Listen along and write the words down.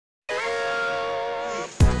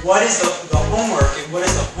what is the homework and what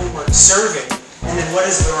is the homework serving, and then what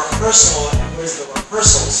is the rehearsal and what is the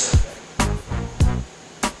rehearsal serving.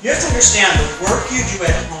 You have to understand the work you do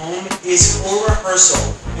at home is for rehearsal,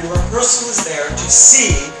 and rehearsal is there to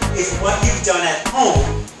see if what you've done at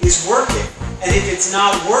home is working. And if it's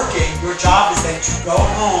not working, your job is then to go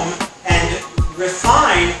home and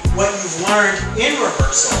refine what you've learned in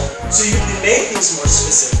rehearsal so you can make things more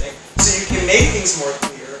specific, so you can make things more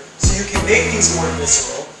clear, so you can make things more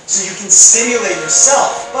visceral, so you can stimulate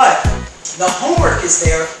yourself. But the homework is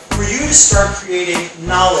there for you to start creating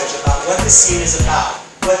knowledge about what the scene is about,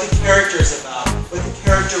 what the character is about, what the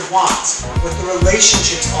character wants, what the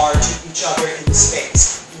relationships are to each other in the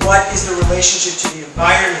space. What is the relationship to the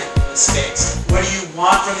environment in the space? What do you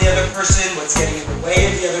want from the other person? What's getting in the way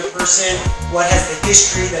of the other person? What has the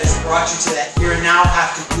history that has brought you to that here and now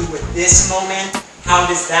have to do with this moment? How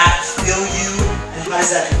does that fill you? And how does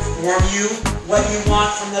that inform you? What you want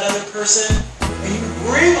from that other person? When you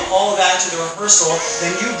bring all of that to the rehearsal,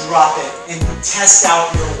 then you drop it and you test out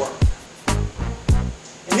your work.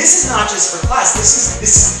 And this is not just for class, this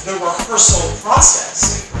is the rehearsal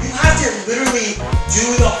process. You have to literally do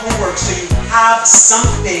the homework so you have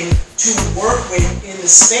something to work with in the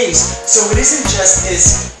space. So it isn't just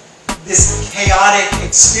this chaotic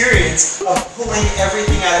experience of pulling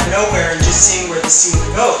everything out of nowhere and just seeing where the scene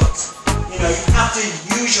goes. You know, you have to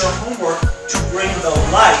use your homework to bring the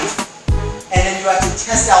life, and then you have to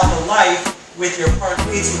test out the life with your partner.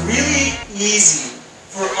 It's really easy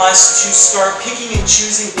for us to start picking and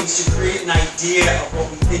choosing things to create an idea of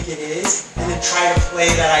what we think it is, and then try to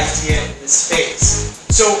play that idea in the space.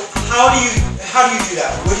 So how do you do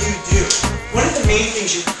that? What do you do? One of the main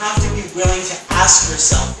things you have to be willing to ask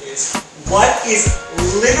yourself is, what is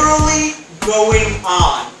literally going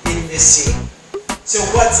on in this scene? So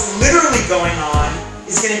what's literally going on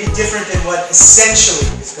is going to be different than what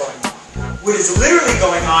essentially is going on. What is literally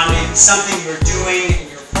going on may be something you're doing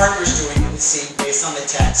and your partner's doing in the scene based on the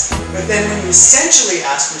text. But then when you essentially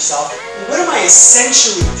ask yourself, well, what am I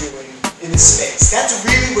essentially doing in the space? That's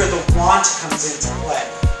really where the want comes into play,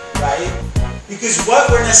 right? Because what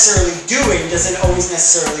we're necessarily doing doesn't always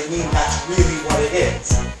necessarily mean that's really what it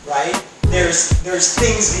is, right? There's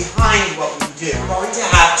things behind what we do. You're going to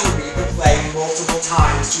have to read the play multiple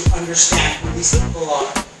times to understand who these people are.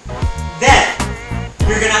 Then,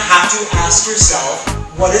 you're going to have to ask yourself,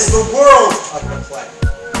 what is the world of the play?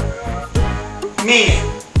 Meaning,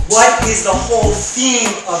 what is the whole theme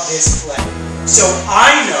of this play? So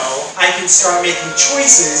I know I can start making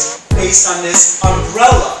choices based on this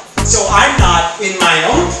umbrella. So I'm not in my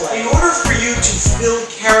own play. In order for you to fill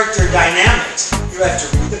character dynamics, you have to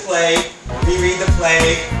read the play, reread the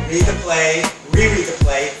play, read the play, reread the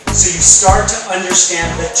play, so you start to understand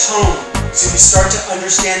the tone, so you start to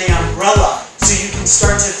understand the umbrella, so you can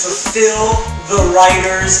start to fulfill the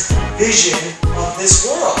writer's vision of this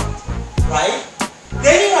world, right?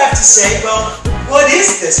 Then you have to say, well, what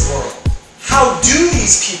is this world? How do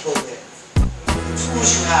these people live? The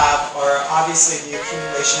tools you have are obviously the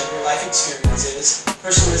accumulation of your life experiences,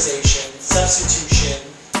 personalization, substitution,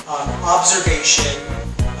 observation,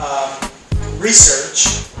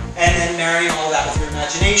 research, and then marrying all that with your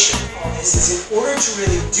imagination. All this is in order to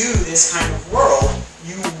really do this kind of world,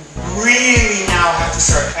 you really now have to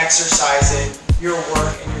start exercising your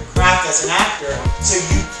work and your craft as an actor, so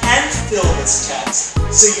you can fill this text,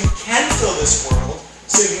 so you can fill this world,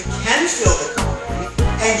 so you can fill the comedy,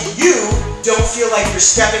 and you don't feel like you're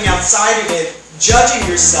stepping outside of it, judging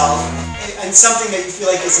yourself, and something that you feel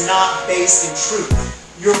like is not based in truth.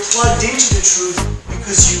 You're plugged into the truth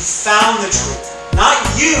because you found the truth. Not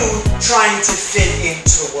you trying to fit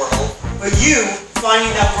into the world, but you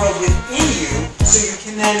finding that world within you so you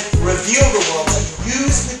can then reveal the world and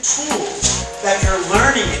use the tools that you're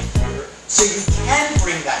learning in here so you can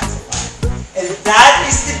bring that to life. And that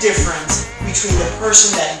is the difference between the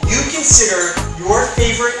person that you consider your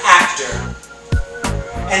favorite actor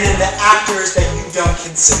and then the actors that you don't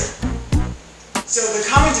consider. So the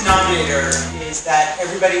common denominator is that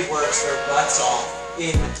everybody works their butts off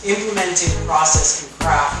in implementing process and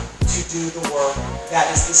craft to do the work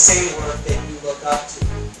that is the same work that you look up to.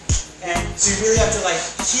 And so you really have to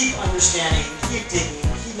keep understanding, keep digging,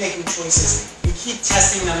 keep making choices, and keep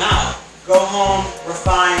testing them out. Go home,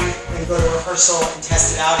 refine, then go to rehearsal and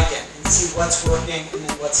test it out again and see what's working and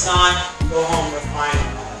then what's not. Go home, refine,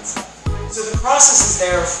 and all that stuff. So the process is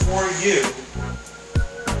there for you,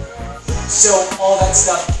 so all that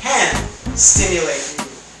stuff can stimulate you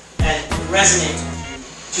and resonate with you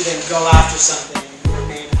to then go after something and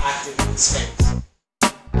remain active in the space.